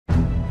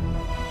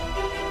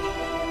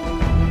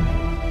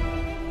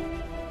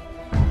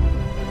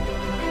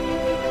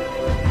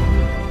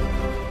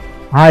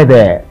Hi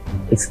there,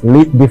 it's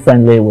Lead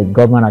Differently with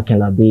Godman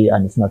Akinlabi,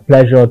 and it's my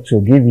pleasure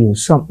to give you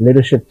some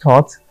leadership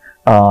thoughts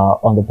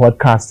on the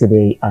podcast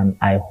today, and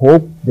I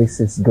hope this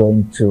is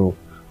going to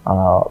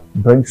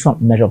bring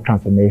some measure of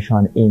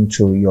transformation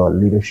into your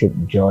leadership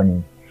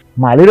journey.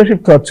 My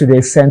leadership thought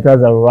today centers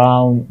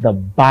around the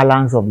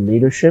balance of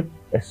leadership,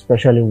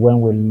 especially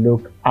when we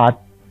look at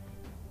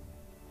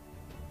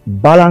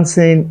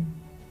balancing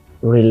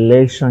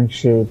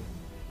relationship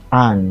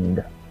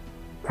and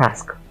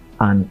task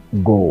and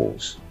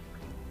goals,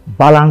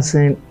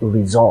 balancing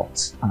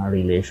results and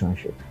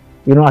relationship.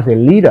 You know, as a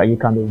leader, you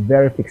can be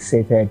very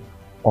fixated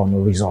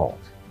on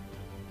results,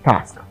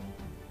 task,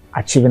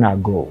 achieving our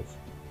goals,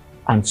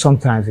 and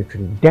sometimes it's to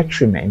the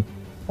detriment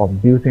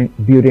of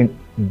building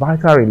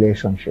vital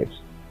relationships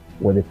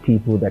with the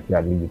people that you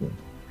are leading.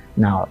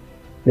 Now,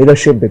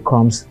 leadership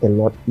becomes a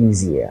lot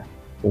easier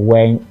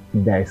when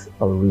there's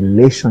a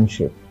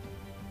relationship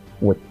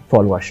with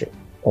followership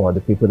or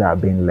the people that are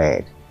being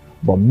led.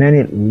 But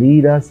many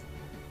leaders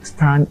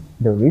stand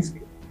the risk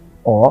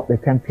or the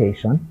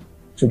temptation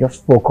to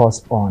just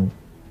focus on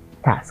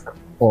task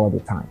all the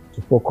time,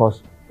 to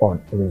focus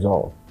on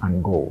results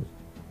and goals.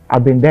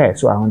 I've been there,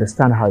 so I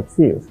understand how it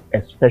feels,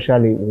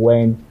 especially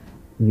when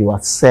you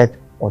have set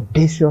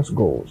audacious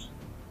goals.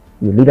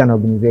 You lead an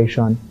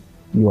organization,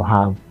 you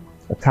have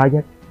a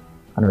target,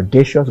 an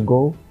audacious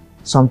goal,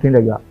 something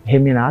that you are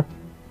aiming at.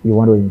 You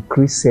want to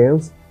increase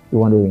sales, you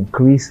want to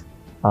increase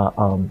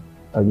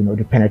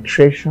the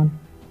penetration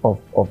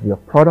of your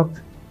product.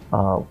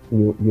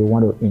 You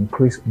want to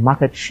increase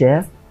market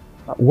share,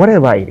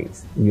 whatever it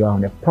is. You are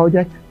on a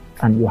project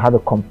and you have a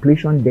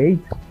completion date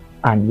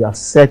and you have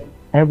set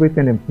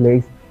everything in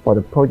place for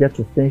the project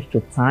to finish to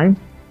time,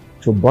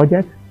 to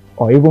budget,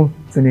 or even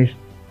finish,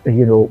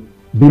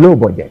 below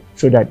budget,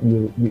 so that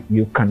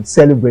you can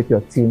celebrate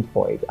your team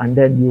for it. And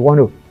then you want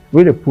to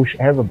really push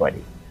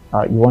everybody.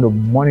 You want to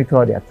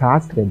monitor their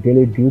tasks, their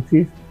daily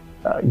duties,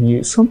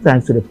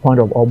 sometimes to the point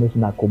of almost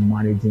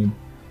micromanaging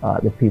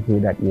the people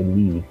that you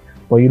lead.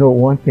 But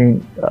one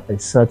thing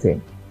is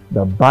certain: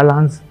 the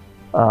balance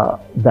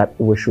that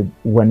we should,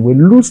 when we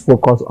lose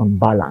focus on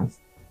balance,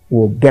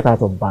 we'll get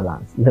out of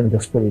balance. Let me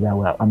just put it that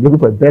way. I'm looking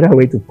for a better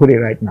way to put it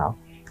right now.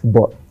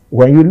 But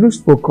when you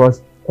lose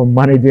focus on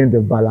managing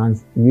the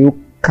balance,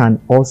 you can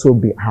also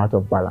be out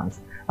of balance.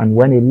 And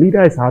when a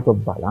leader is out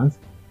of balance,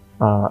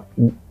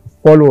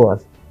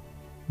 followers,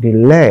 the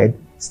led,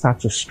 start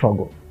to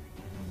struggle.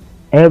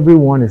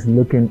 Everyone is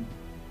looking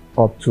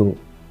up to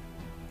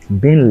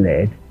being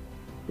led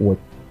with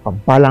a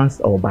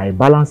balanced, or by a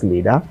balanced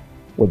leader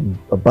with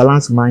a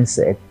balanced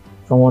mindset,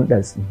 someone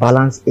that's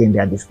balanced in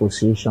their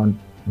disposition,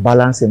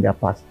 balanced in their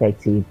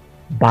perspective,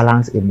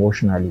 balanced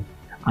emotionally,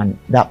 and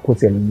that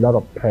puts a lot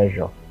of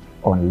pressure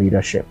on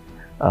leadership.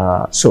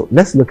 So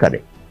let's look at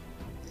it.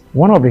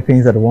 One of the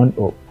things that I want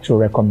to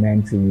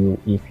recommend to you,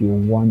 if you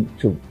want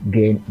to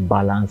gain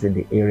balance in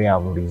the area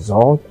of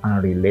result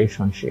and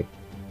relationship,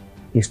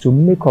 is to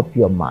make up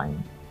your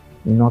mind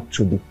not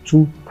to be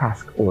too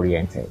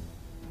task-oriented.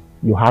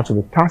 You have to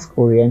be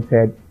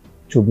task-oriented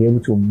to be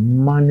able to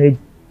manage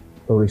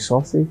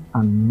resources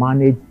and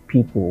manage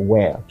people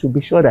well, to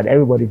be sure that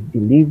everybody is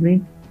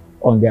delivering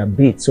on their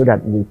beat so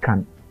that we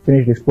can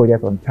finish this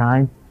project on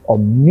time or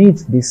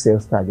meet this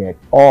sales target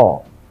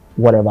or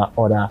whatever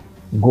other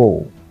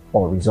goal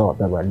or result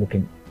that we're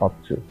looking up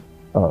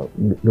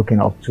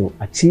to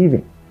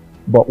achieving.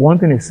 But one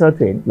thing is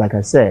certain, like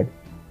I said,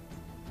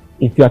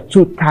 if you are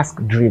too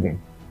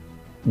task-driven,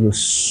 you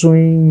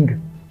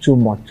swing too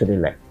much to the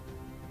left.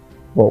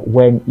 But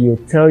when you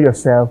tell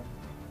yourself,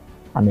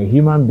 I'm a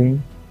human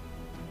being,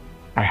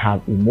 I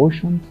have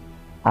emotions,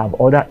 I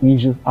have other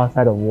issues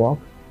outside of work,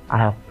 I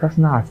have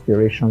personal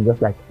aspirations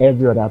just like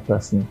every other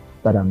person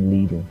that I'm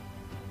leading.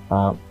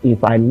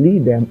 If I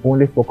lead them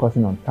only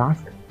focusing on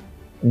tasks,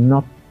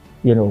 not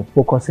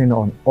focusing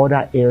on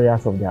other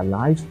areas of their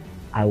lives,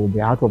 I will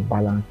be out of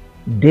balance.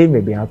 They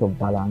may be out of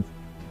balance.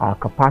 Our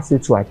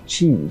capacity to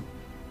achieve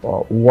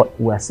or what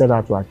we are set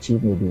out to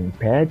achieve may be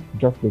impaired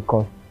just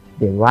because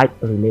the right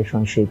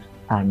relationships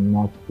are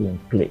not in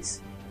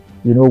place.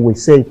 We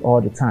say it all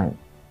the time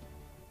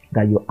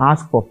that you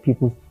ask for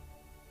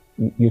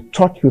you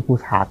touch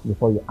people's heart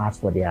before you ask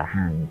for their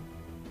hand.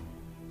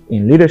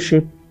 In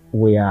leadership,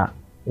 we are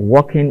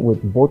working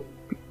with both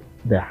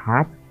the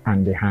heart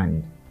and the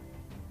hand,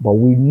 but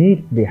we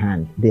need the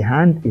hand. The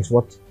hand is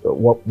what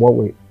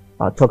we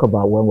talk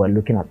about when we're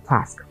looking at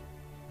task.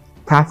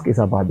 Task is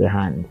about the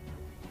hand.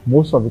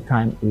 Most of the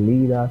time,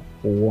 leaders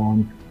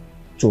want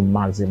to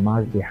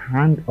maximize the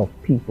hand of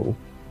people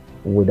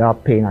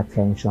without paying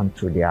attention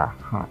to their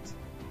heart.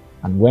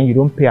 And when you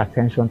don't pay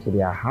attention to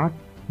their heart,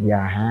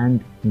 their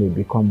hand may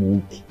become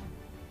weak.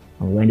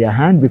 And when their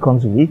hand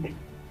becomes weak,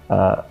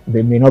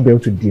 they may not be able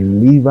to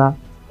deliver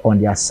on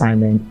the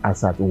assignment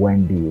as at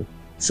when due.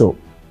 So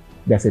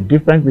there's a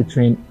difference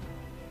between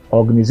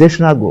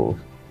organizational goals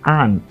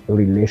and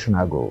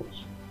relational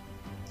goals.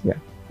 Yeah,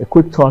 a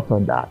quick thought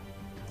on that.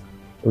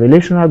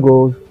 Relational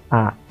goals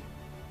are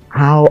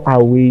how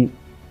are we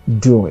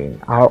doing?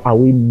 How are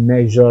we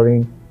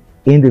measuring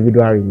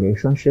individual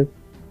relationship,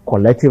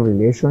 collective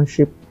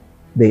relationship,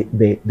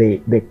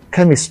 the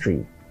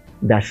chemistry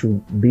that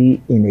should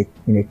be in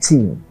a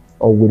team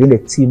or within a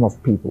team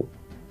of people.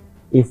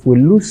 If we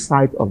lose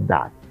sight of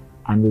that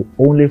and we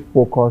only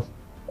focus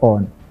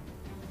on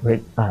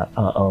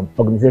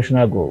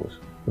organizational goals,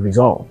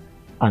 results,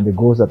 and the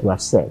goals that we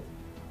have set,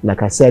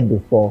 like I said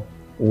before,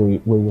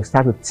 we will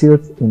start to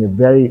tilt in a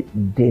very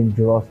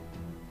dangerous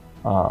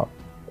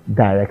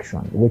direction,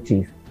 which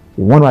is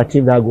we want to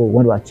achieve that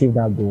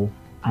goal,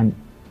 and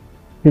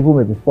people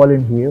may be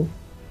falling ill,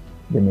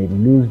 they may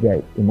lose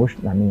their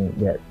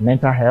their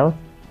mental health,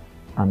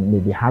 and may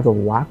be out of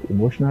whack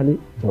emotionally.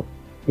 But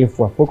if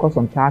we're focused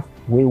on tasks,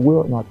 we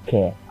will not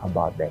care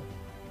about them.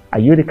 Are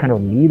you the kind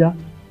of leader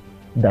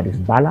that is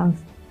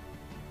balanced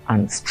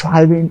and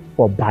striving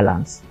for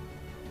balance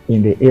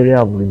in the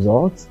area of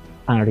results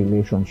and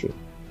relationship?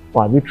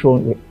 Or have you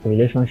thrown a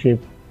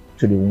relationship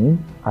to the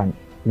wind and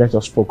let's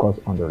just focus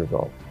on the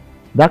result?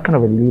 That kind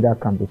of a leader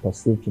can be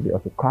perceived to be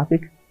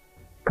autocratic,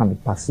 can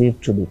be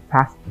perceived to be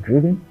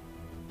task-driven,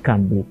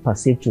 can be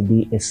perceived to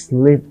be a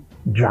slave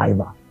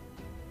driver.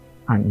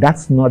 And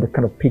that's not the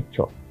kind of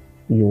picture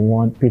you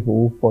want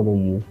people who follow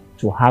you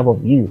to have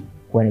of you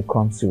when it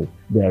comes to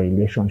their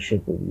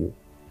relationship with you.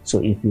 So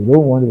if you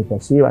don't want to be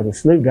perceived as a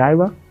slave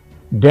driver,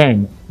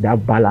 then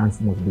that balance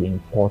must be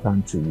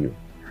important to you.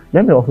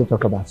 Let me also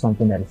talk about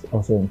something that is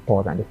also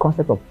important, the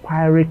concept of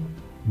Pyrrhic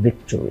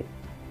victory.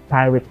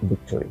 Pyrrhic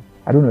victory.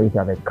 I don't know if you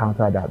have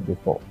encountered that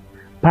before.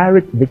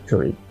 Pyrrhic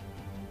victory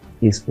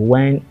is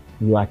when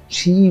you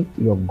achieve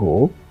your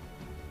goal,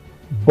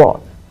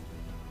 but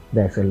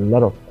there's a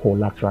lot of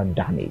collateral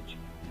damage.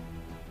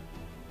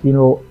 You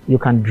know, you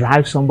can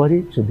drive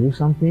somebody to do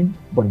something,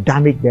 but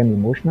damage them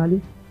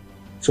emotionally.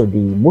 So the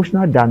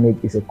emotional damage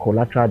is a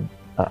collateral,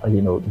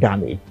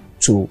 damage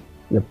to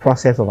the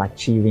process of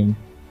achieving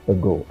the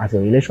goal. As a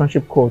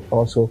relationship coach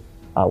also,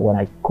 when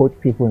I coach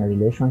people in a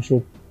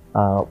relationship,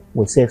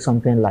 we say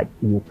something like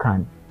you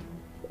can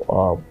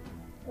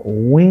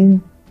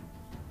win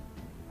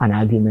an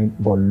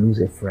argument but lose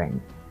a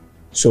friend.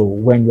 So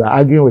when you are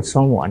arguing with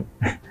someone,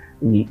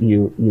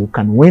 you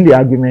can win the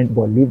argument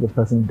but leave the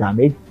person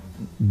damaged,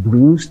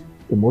 bruised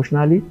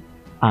emotionally,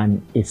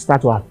 and it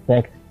starts to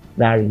affect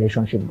that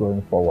relationship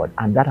going forward.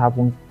 And that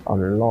happens a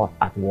lot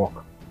at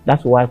work.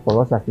 That's why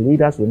for us as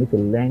leaders, we need to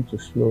learn to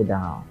slow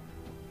down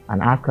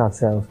and ask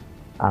ourselves,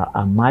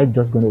 am I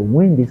just going to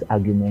win this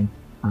argument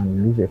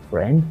and lose a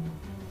friend?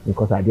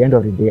 Because at the end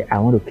of the day, I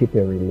want to keep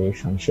a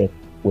relationship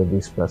with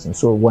this person.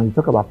 So when you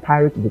talk about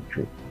Pyrrhic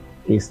victory,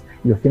 is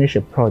you finish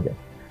a project,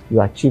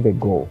 you achieve a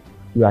goal,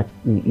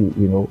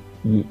 you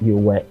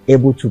were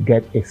able to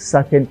get a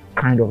certain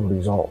kind of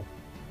result.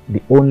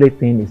 The only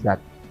thing is that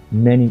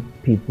many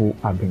people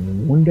have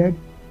been wounded,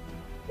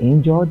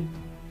 injured,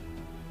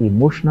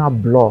 emotional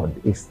blood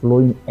is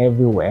flowing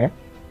everywhere,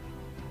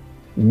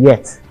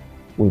 yet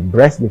we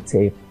breast the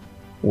tape,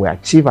 we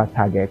achieve our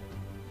target,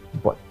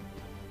 but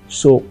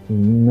so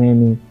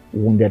many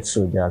wounded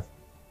soldiers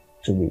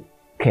to be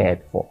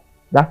cared for.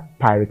 That's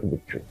Pyrrhic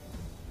victory.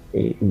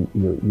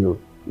 You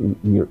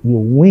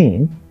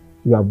win,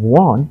 you have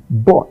won,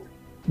 but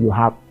you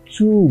have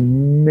too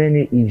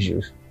many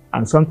issues.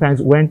 And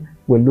sometimes when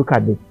we look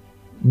at the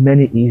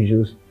many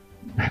issues,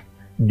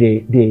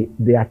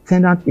 the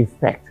attendant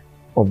effect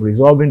of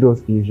resolving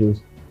those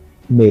issues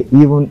may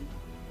even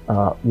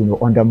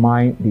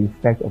undermine the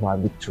effect of our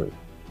victory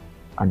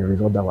and the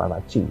result that we have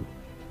achieved.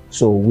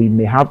 So we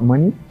may have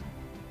money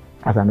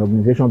as an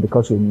organization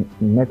because we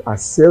met our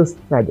sales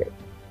target,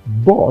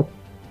 but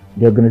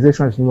the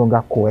organization is no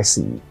longer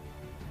cohesive.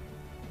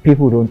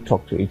 People don't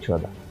talk to each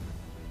other.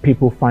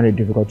 People find it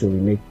difficult to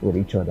relate with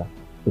each other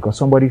because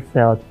somebody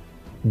felt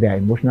their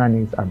emotional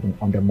needs have been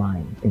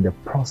undermined in the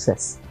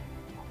process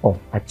of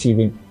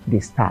achieving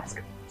this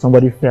task.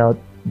 Somebody felt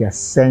their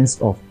sense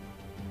of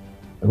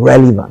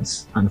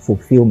relevance and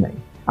fulfillment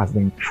has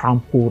been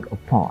trampled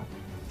upon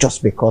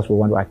just because we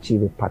want to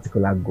achieve a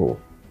particular goal,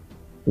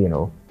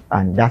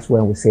 and that's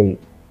when we say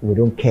we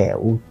don't care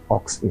whose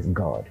ox is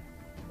God.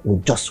 We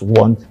just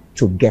want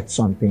to get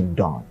something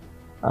done.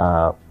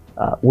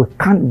 We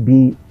can't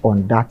be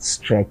on that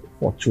stretch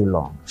for too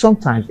long.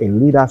 Sometimes a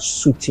leader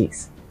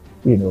switches,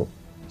 to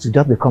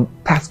just become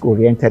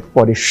task-oriented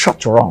for the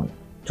short run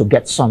to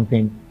get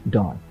something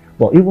done.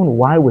 But even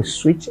while we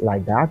switch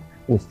like that,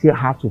 we still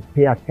have to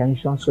pay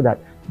attention so that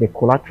the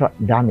collateral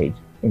damage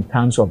in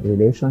terms of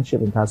relationship,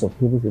 in terms of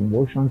people's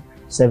emotions,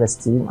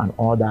 self-esteem, and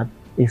all that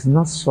is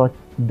not such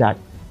that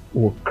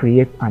will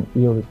create an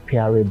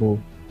irreparable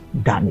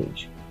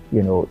damage.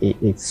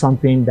 It's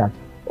something that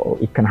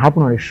it can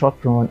happen on a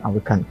short run and we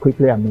can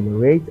quickly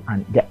ameliorate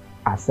and get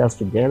ourselves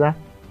together.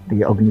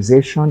 The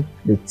organization,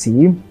 the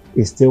team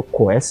is still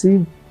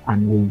cohesive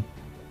and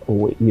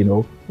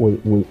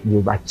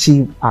we've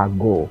achieved our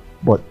goal.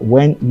 But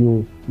when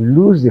you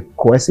lose the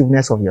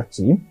cohesiveness of your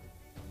team,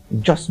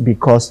 just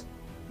because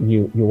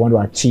you want to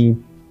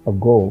achieve a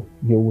goal,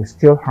 you will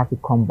still have to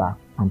come back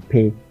and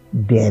pay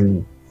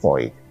dearly for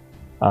it.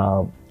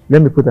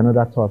 Let me put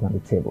another thought on the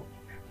table.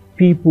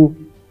 People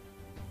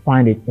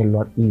find it a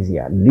lot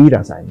easier,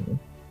 leaders I mean,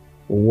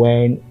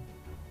 when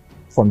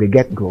from the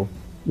get-go,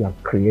 you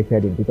have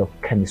created a bit of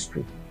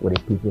chemistry with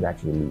the people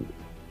that you lead.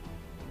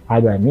 How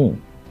do I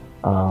mean?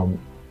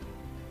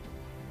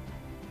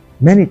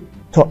 Many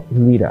top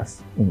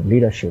leaders in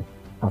leadership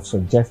have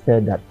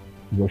suggested that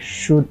we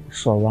should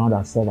surround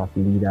ourselves as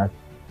leaders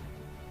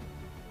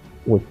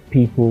with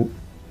people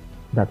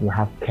that we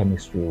have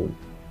chemistry with,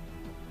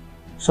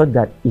 so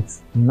that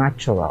it's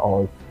natural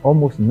or it's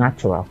almost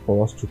natural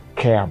for us to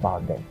care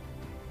about them.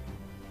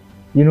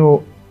 You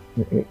know,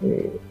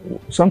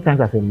 sometimes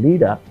as a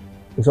leader,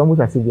 it's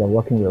almost as if we are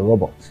working with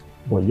robots,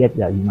 but yet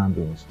they are human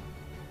beings.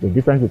 The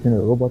difference between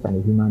a robot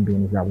and a human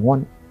being is that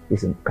one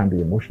can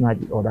be emotional,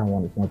 the other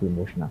one is not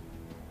emotional.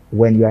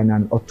 When you are in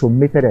an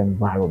automated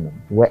environment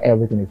where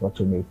everything is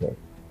automated,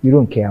 you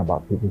don't care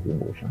about people's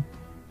emotion,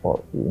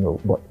 or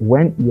but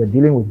when you're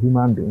dealing with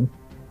human beings,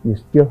 you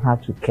still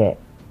have to care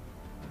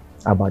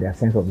about their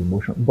sense of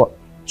emotion. But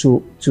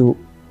to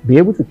be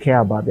able to care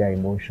about their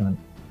emotion,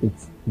 it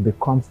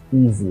becomes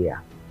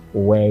easier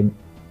when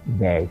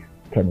there's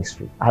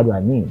chemistry. How do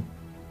I mean?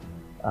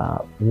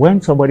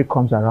 When somebody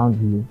comes around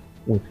you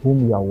with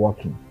whom you are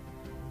working,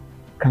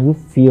 can you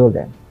feel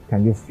them?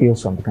 Can you feel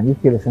something? Can you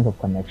feel a sense of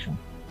connection?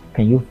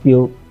 Can you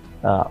feel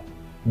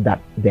that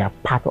they are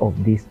part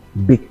of this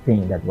big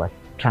thing that we're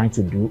trying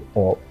to do?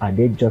 Or are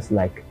they just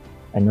like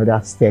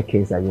another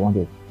staircase that you want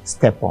to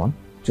step on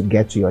to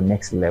get to your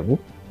next level?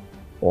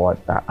 Or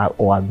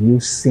have you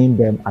seen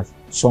them as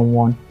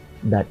someone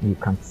that you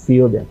can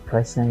feel their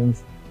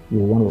presence, you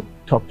want to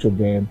talk to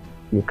them,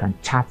 you can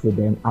chat with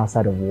them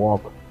outside of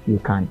work, you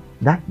can,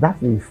 that's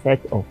the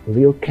effect of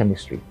real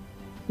chemistry.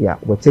 Yeah,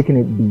 we're taking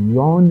it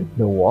beyond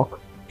the work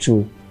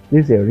to,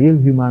 this is a real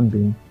human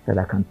being that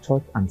I can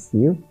touch and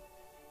feel.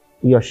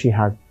 He or she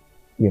has,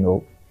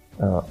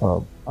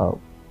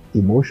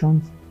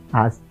 emotions,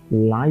 has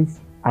life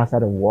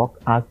outside of work,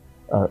 has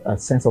a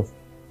sense of,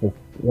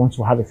 wants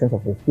to have a sense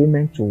of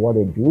fulfillment to what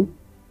they do,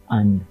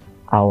 and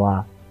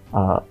our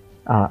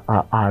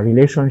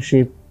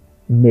relationship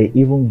may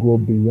even go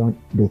beyond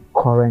the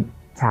current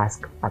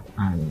task at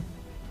hand.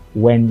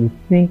 When you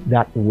think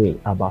that way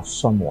about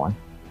someone,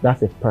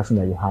 that's a person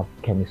that you have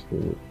chemistry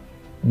with.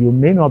 You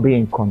may not be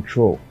in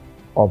control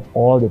of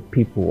all the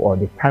people or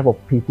the type of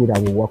people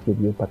that will work with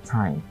you per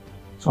time.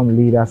 Some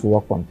leaders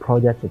work from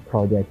project to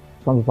project.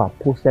 Some people are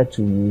posted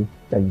to you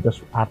that you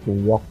just have to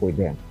work with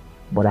them.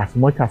 But as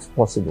much as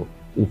possible,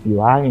 if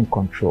you are in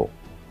control,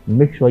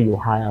 make sure you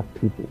hire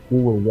people who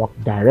will work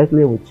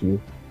directly with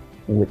you,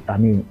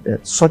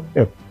 such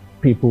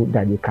people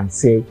that you can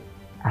say,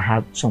 I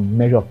have some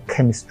measure of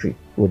chemistry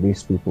with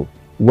these people.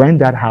 When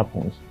that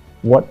happens,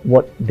 what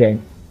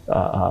then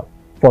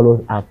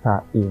follows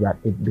after is that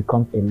it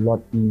becomes a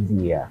lot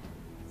easier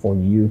for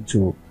you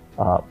to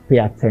pay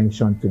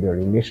attention to the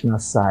relational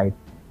side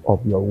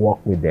of your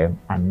work with them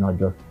and not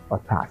just a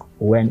task.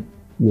 When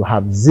you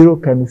have zero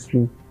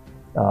chemistry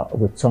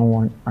with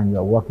someone and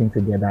you're working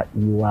together,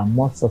 you are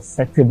more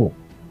susceptible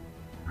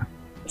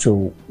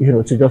to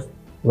just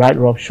write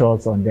rough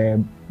shots on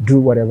them, do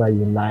whatever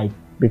you like,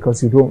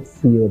 because you don't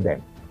feel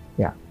them.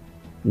 Yeah,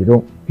 you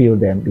don't feel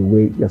them the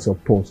way you're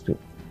supposed to.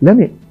 Let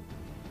me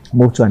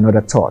move to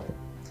another thought,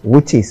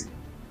 which is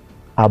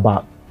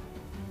about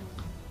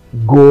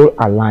goal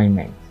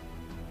alignment.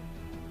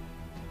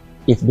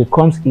 It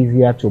becomes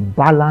easier to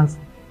balance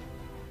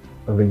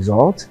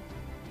result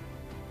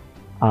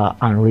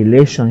and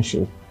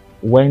relationship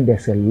when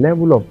there's a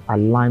level of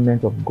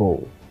alignment of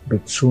goal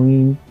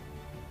between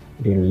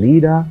the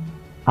leader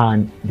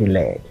and the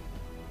led.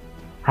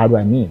 How do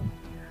I mean?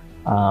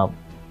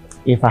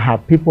 If I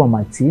have people on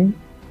my team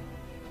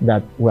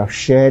that we have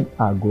shared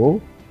our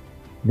goal,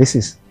 this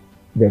is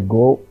their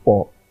goal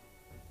for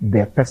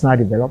their personal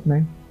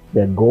development,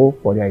 their goal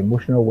for their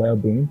emotional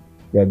well-being,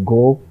 their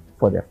goal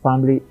for their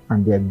family,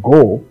 and their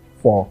goal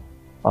for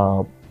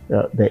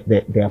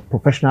their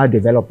professional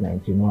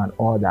development, and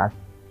all that.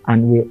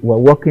 And we're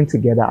working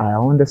together. I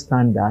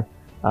understand that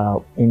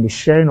in the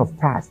sharing of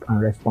tasks and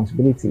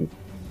responsibilities,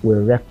 we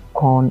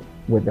reckon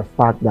with the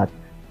fact that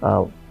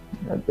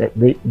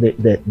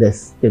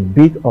there's a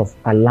bit of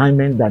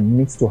alignment that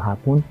needs to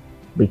happen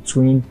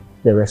between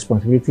the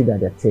responsibility that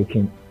they're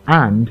taking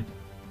and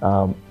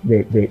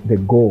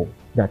the goal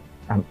that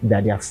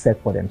they have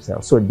set for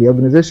themselves. So the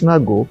organizational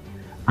goal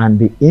and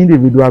the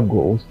individual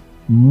goals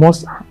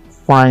must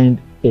find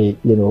a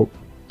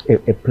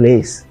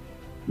place,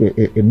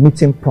 a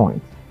meeting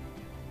point.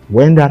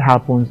 When that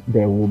happens,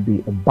 there will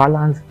be a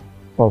balance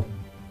of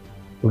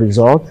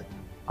result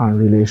and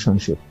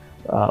relationship.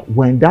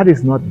 When that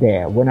is not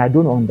there, when I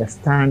don't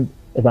understand,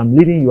 if I'm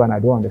leading you and I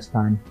don't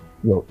understand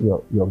your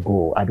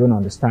goal, I don't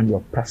understand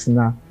your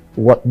personal,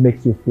 what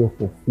makes you feel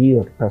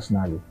fulfilled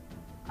personally,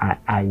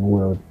 I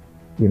will,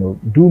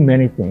 do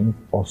many things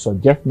or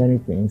suggest many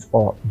things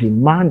or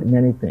demand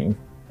many things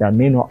that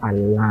may not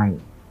align.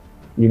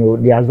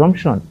 The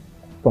assumption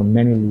from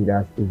many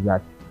leaders is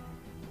that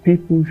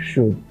people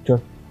should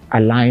just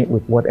align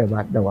with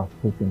whatever that was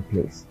put in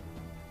place.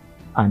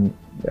 And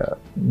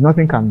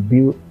nothing can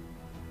build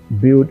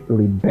build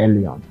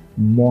rebellion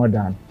more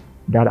than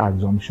that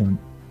assumption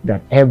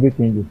that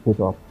everything you put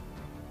up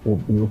will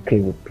be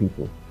okay with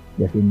people.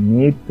 There's a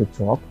need to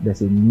talk.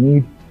 There's a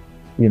need,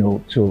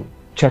 to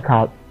check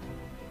out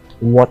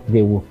what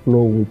they will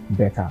flow with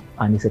better.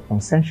 And it's a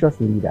conscientious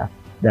leader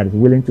that is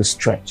willing to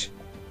stretch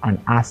and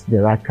ask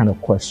the right kind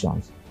of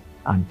questions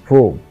and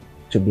probe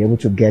to be able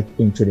to get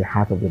into the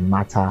heart of the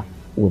matter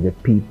with the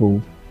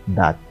people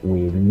that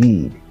we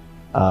lead.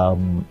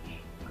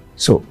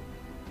 So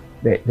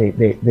let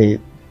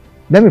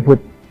me put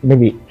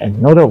maybe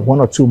another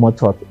one or two more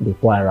thoughts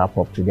before I wrap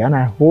up today. And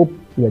I hope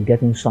you're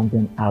getting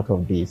something out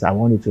of this. I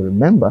want you to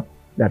remember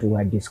that we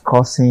are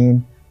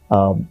discussing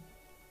the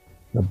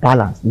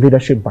balance,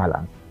 leadership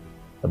balance,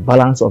 the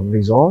balance of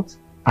results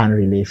and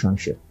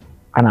relationship.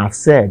 And I've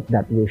said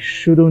that we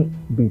shouldn't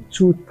be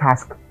too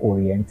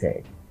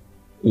task-oriented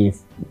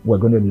if we're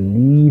going to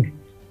lead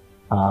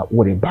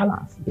with a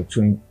balance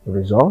between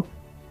result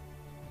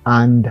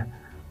and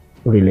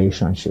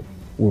relationship.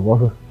 We've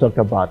also talked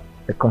about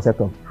the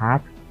concept of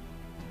heart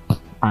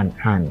and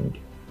hand.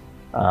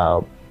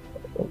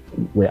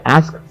 We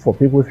ask for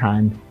people's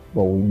hand,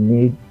 but we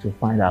need to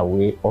find our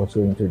way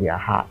also into their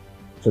heart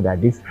so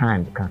that this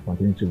hand can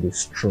continue to be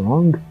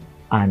strong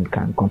and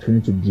can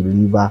continue to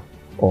deliver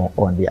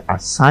on the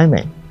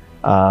assignment.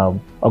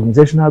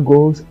 Organizational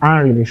goals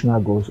and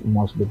relational goals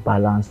must be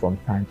balanced from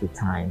time to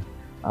time.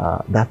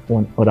 That's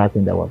one other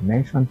thing that was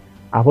mentioned.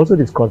 I've also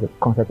discussed the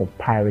concept of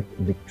Pyrrhic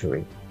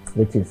victory,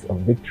 which is a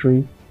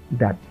victory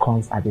that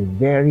comes at a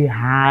very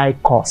high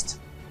cost.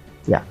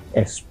 Yeah,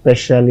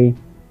 especially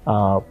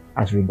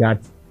as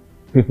regards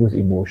people's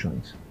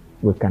emotions.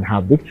 We can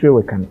have victory,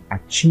 we can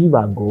achieve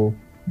our goal,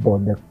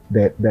 but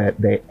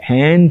the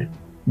end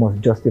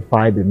must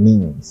justify the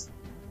means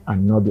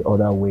and not the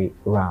other way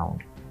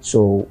around.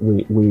 So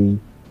we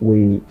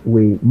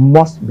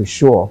must be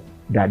sure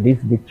that this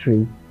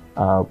victory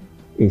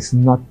is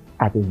not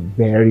at a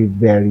very,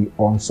 very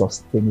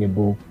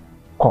unsustainable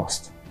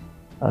cost.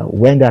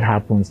 When that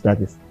happens,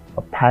 that is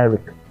a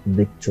Pyrrhic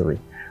victory.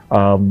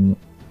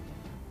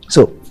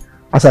 So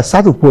as I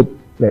start to put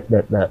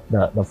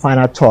the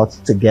final thoughts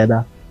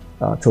together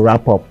to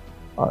wrap up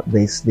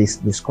this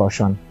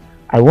discussion,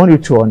 I want you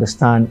to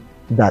understand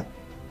that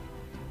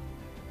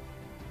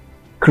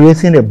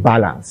creating a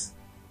balance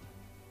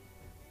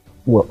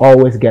will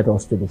always get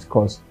us to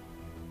discuss,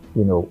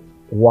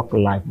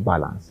 work-life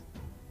balance.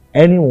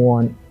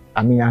 And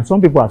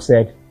some people have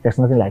said there's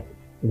nothing like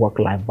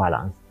work-life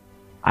balance.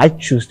 I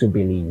choose to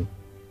believe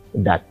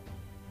that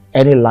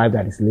any life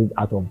that is lived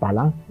out of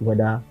balance,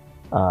 whether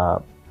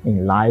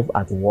in life,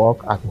 at work,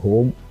 at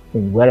home,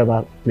 in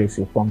wherever place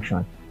you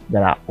function,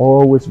 there are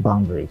always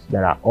boundaries.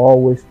 There are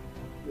always,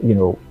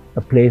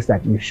 a place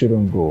that you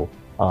shouldn't go,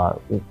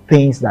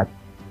 things that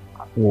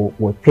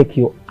will take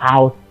you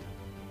out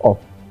of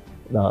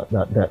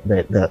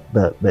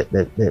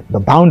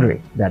the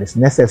boundary that is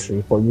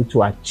necessary for you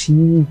to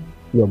achieve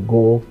your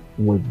goal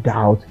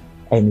without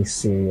any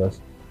serious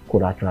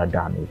collateral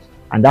damage.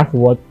 And that's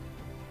what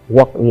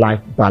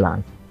work-life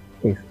balance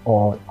is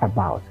all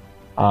about.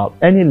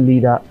 Any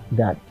leader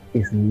that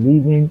is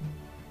living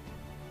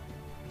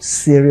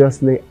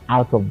seriously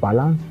out of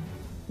balance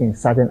in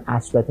certain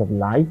aspects of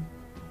life,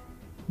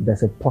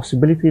 there's a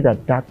possibility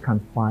that that can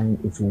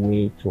find its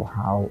way to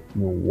how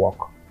you work.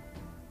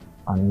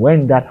 And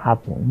when that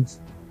happens,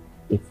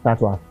 it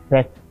starts to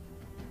affect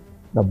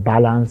the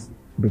balance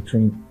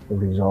between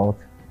result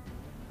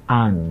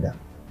and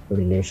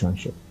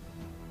relationship.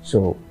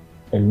 So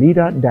a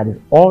leader that is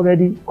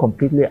already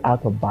completely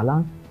out of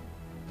balance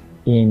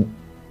in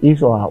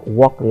his or her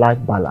work-life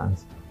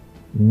balance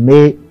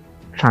may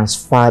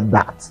transfer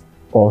that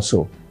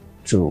also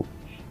to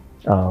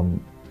the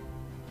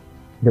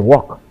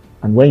work.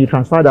 And when you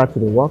transfer that to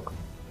the work,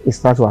 it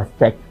starts to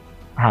affect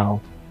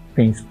how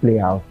things play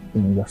out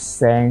in your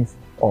sense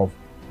of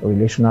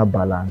relational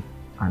balance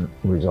and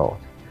result.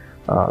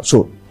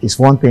 So it's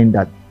one thing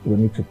that we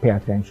need to pay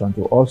attention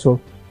to. Also,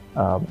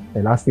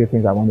 the last few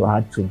things I want to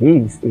add to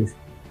this is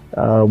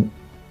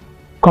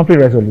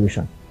conflict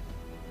resolution.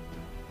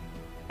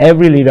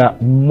 Every leader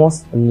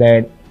must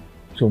learn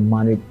to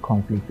manage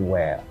conflict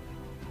well.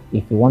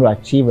 If you want to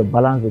achieve a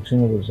balance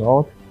between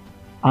result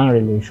and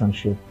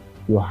relationship,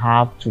 you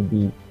have to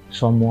be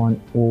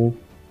someone who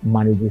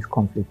manages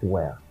conflict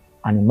well.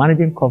 And in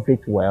managing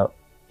conflict well,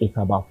 it's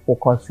about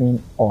focusing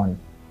on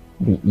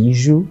the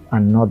issue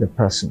and not the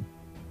person.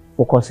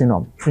 Focusing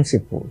on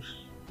principles.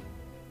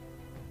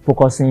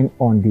 Focusing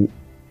on the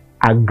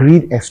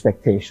agreed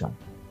expectation.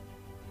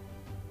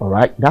 All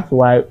right. That's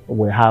why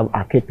we have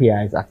our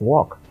KPIs at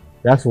work.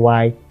 That's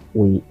why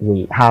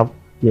we have,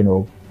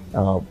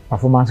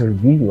 performance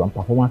review and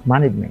performance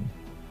management.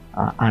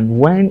 And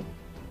when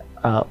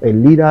a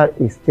leader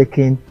is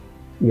taking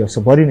your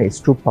subordinates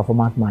through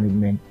performance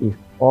management, it's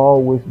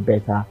always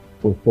better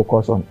to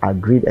focus on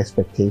agreed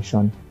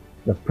expectation,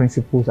 the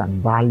principles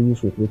and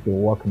values with which we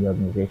work in the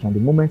organization. The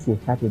moment we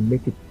start to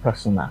make it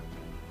personal,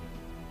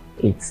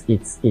 it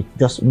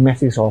just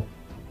messes up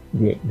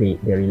the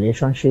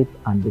relationship,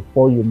 and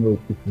before you know it,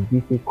 it's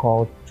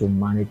difficult to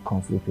manage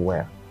conflict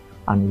well.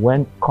 And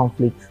when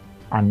conflicts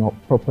are not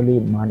properly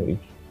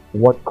managed,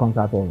 what comes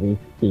out of it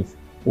is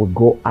we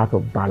go out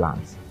of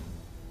balance.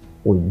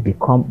 We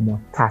become more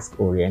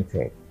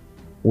task-oriented.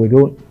 We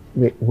don't,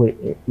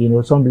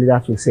 some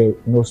leaders will say,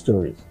 no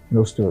stories,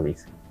 no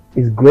stories.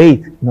 It's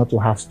great not to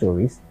have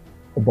stories,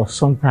 but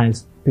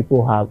sometimes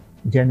people have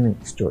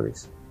genuine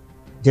stories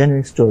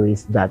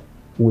that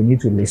we need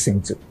to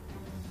listen to,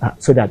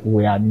 so that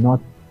we are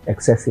not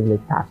excessively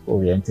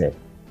task-oriented.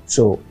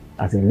 So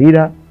as a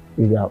leader,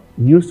 if you are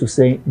used to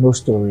saying no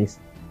stories,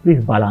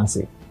 please balance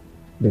it,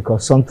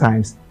 because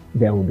sometimes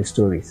there will be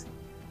stories.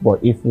 But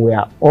if we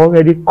are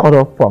already cut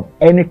off from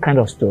any kind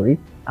of story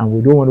and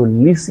we don't want to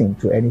listen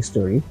to any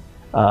story,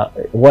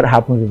 what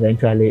happens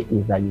eventually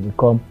is that you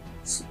become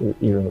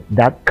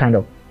that kind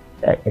of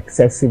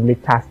excessively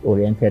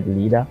task-oriented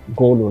leader,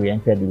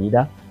 goal-oriented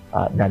leader,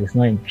 that is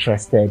not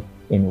interested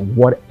in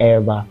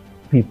whatever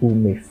people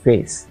may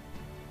face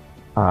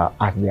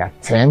as they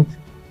attempt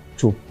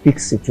to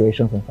fix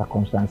situations and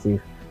circumstances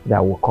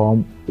that will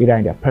come either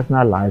in their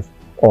personal lives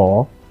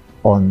or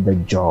on the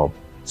job.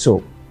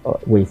 So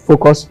we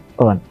focus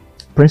on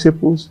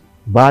principles,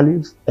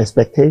 values,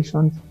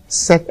 expectations,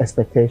 set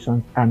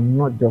expectations, and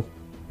not just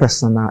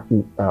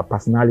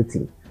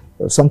personality.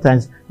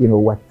 Sometimes,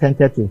 we're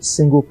tempted to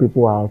single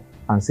people out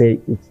and say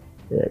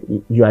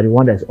you are the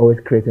one that's always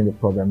creating the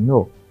problem.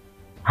 No.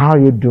 How are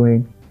you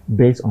doing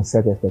based on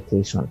set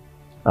expectation?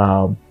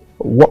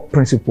 What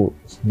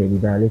principles may be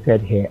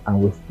violated here,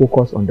 and we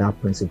focus on that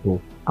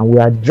principle and we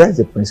address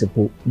the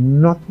principle,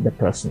 not the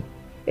person.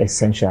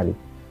 Essentially,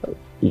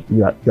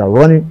 you are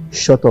running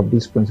short of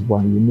this principle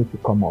and you need to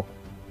come up.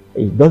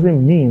 It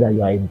doesn't mean that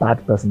you are a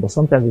bad person, but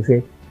sometimes we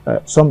say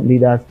some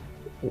leaders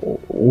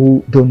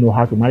who don't know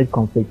how to manage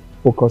conflict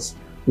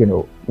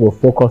will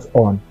focus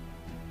on,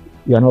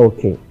 you're not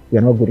okay,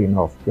 you're not good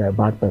enough, you're a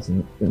bad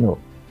person.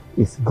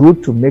 It's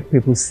good to make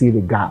people see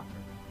the gap,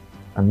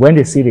 and when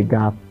they see the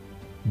gap,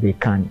 they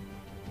can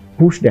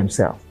push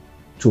themselves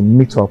to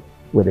meet up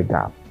with the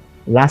gap.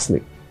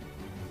 Lastly,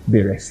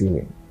 be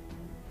resilient.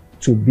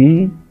 To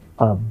be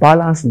a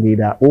balanced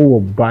leader who will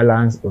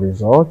balance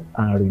result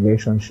and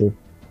relationship,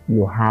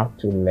 you have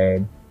to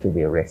learn to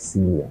be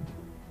resilient.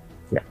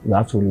 Yeah, you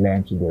have to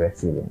learn to be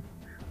resilient.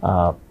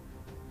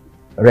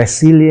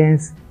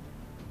 Resilience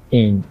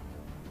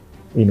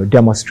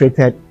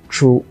demonstrated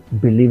through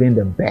believing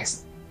the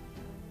best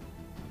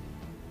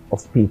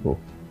of people,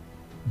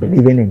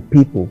 believing in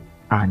people,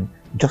 and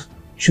just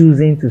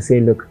choosing to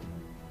say, look,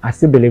 I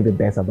still believe the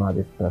best about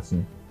this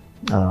person.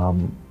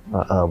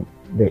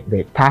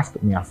 The task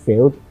may have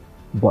failed,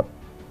 but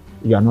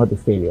you are not the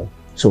failure.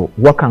 So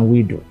what can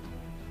we do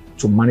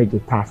to manage the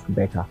task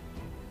better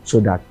so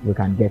that we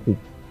can get it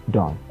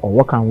done? Or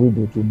what can we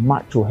do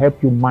to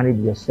help you manage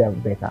yourself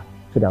better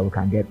so that we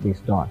can get this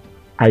done?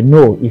 I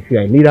know if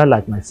you're a leader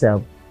like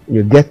myself,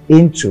 you get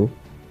into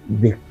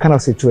the kind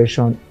of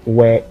situation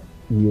where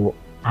you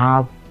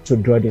have to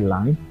draw the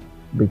line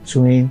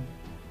between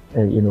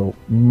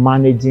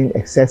managing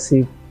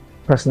excessive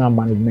personal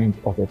management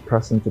of a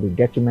person to the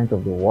detriment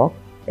of the work,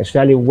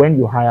 especially when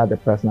you hire the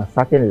person at a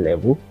certain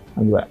level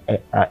and you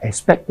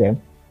expect them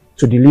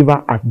to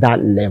deliver at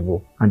that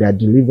level and they're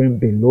delivering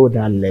below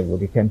that level.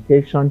 The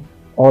temptation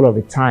all of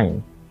the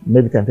time,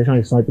 maybe temptation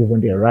is not even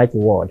the right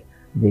word,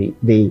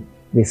 the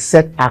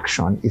set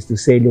action is to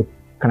say, look,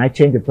 can I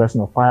change the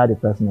person or fire the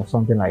person or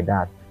something like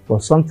that?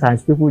 But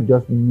sometimes people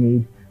just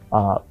need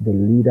the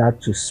leader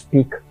to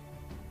speak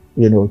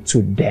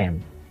to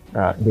them.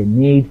 They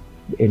need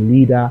a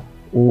leader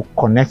who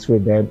connects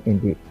with them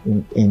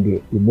in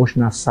the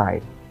emotional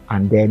side,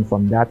 and then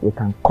from that we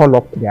can call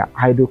up their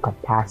idle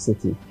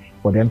capacity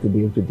for them to be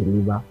able to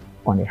deliver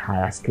on a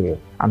higher scale.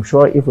 I'm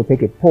sure if we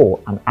take a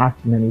poll and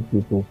ask many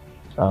people,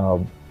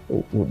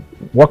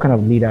 what kind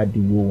of leader do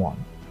you want?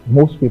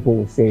 Most people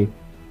will say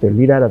the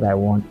leader that I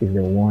want is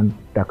the one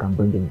that can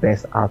bring the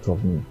best out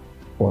of me.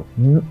 But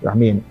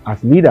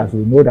as leaders,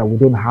 we know that we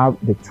don't have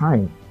the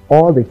time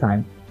all the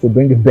time to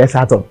bring the best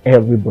out of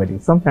everybody.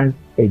 Sometimes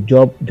a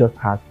job just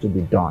has to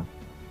be done.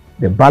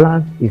 The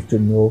balance is to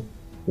know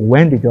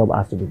when the job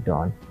has to be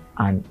done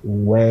and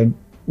when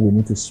we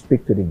need to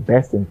speak to the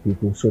best in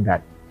people so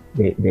that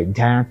the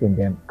giants in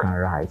them can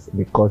rise,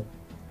 because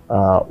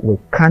we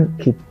can't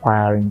keep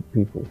firing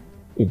people.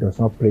 It does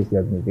not place the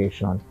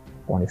organization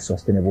on a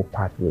sustainable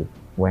pathway.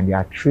 When the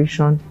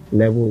attrition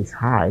level is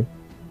high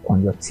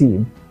on your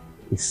team,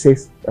 it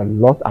says a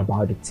lot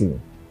about the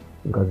team,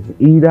 because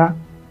either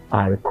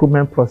our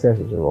recruitment process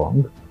is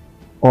wrong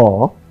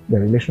or the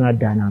relational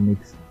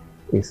dynamics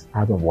is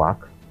out of whack,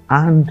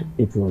 and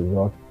it will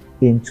result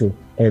into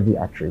heavy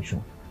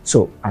attrition.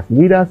 So as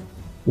leaders,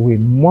 we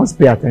must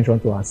pay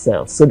attention to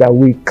ourselves so that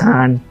we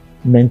can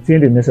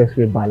maintain the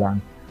necessary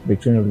balance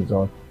between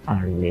result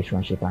and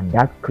relationship, and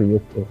that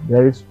creates a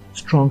very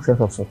strong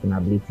sense of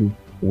sustainability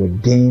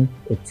within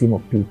a team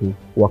of people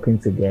working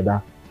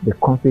together. The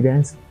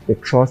confidence, the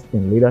trust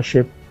in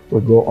leadership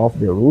will go off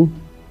the roof.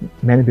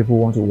 Many people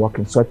want to work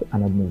in such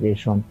an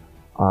organization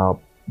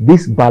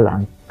This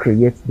balance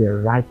creates the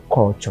right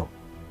culture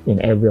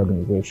in every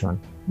organization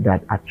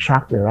that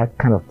attracts the right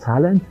kind of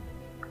talent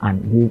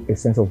and give a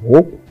sense of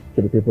hope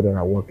to the people that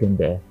are working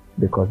there,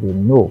 because they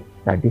know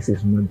that this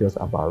is not just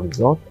about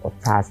results or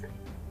tasks.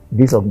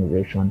 This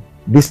organization,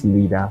 this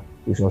leader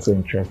is also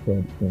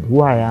interested in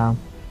who I am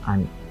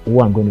and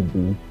who I'm going to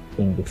be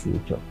in the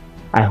future.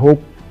 I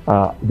hope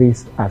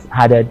this has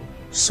added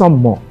some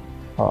more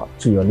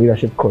to your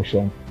leadership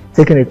quotient,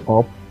 taking it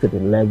up to the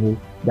level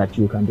that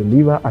you can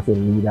deliver as a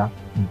leader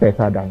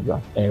better than you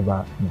have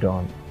ever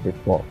done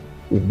before.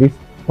 If this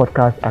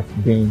podcast has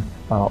been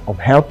of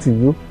help to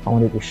you, I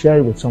wanted to share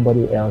it with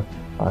somebody else.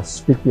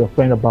 Speak to your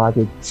friend about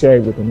it, share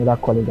it with another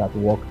colleague at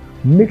work,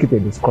 make it a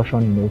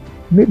discussion note,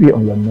 maybe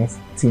on your next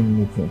team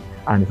meeting,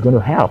 and it's going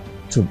to help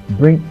to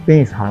bring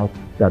things out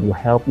that will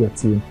help your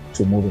team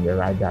to move in the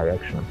right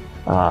direction.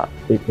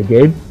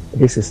 Again,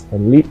 this is a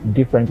Lead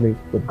Differently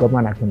with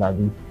Godman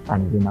Akinlabi,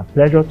 and it's been a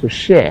pleasure to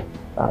share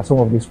some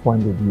of these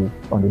points with you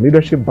on the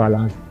leadership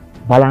balance,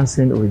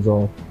 balancing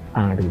results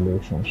and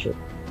relationship.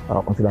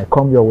 Until I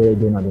come your way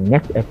again on the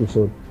next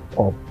episode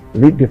of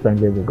Lead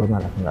Differently with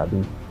Godman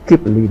Akinlabi,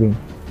 keep leading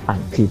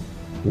and keep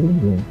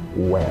leading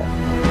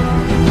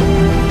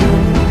well.